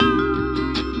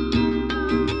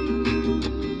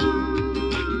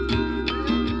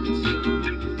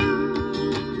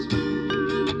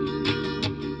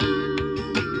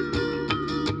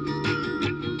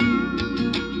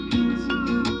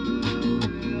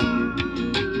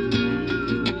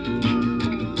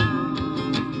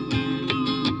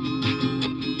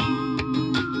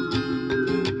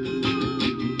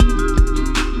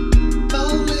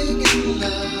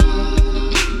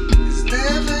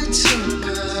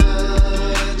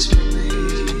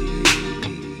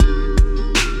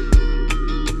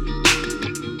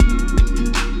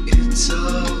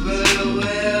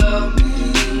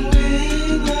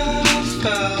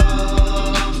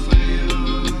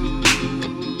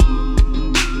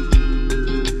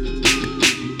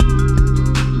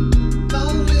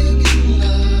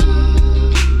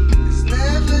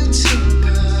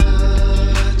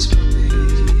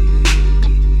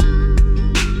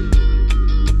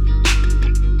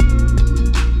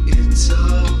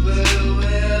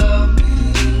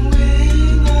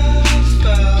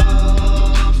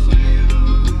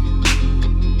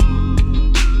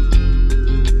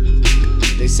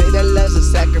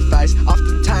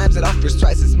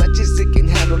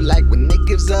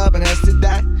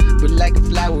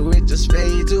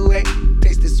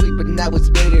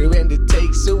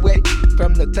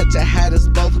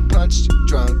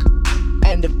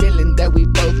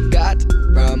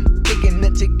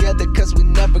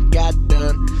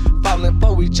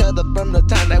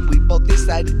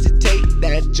decided to take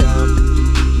that jump.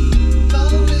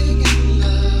 Falling in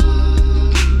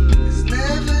love is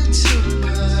never too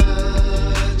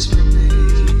much for me.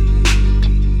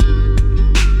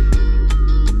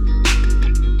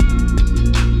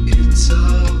 It's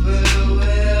overwhelming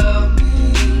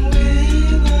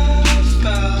when I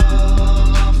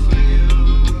fall for you.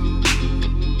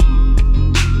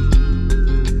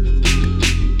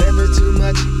 Never too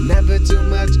much, never too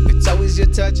much. It's always your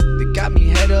touch that got me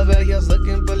head over heels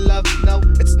looking for love. No,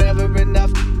 it's never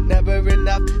enough, never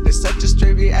enough. There's such a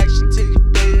straight reaction to you,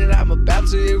 baby, that I'm about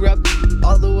to erupt.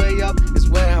 All the way up is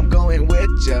where I'm going with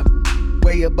ya.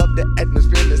 Way above the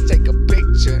atmosphere, let's take a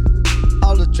picture.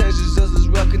 All the treasures of this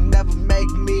world can never make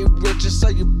me richer, so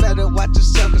you better watch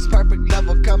yourself, cause perfect love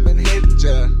will come and hit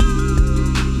ya.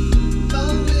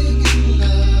 Falling in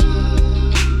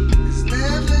love is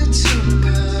never too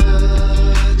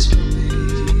much for me.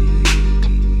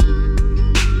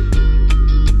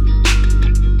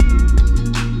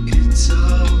 It's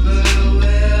overwhelming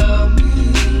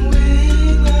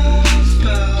when I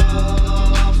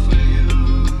fall for you.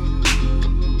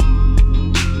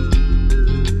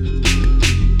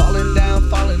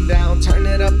 Falling down, turn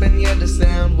it up and hear the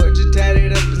sound. Words are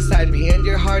tatted up inside me and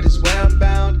your heart is where I'm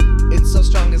bound. It's so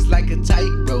strong, it's like a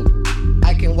tightrope.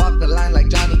 I can walk the line like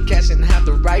Johnny Cash and have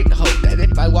the right hope that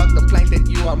if I walk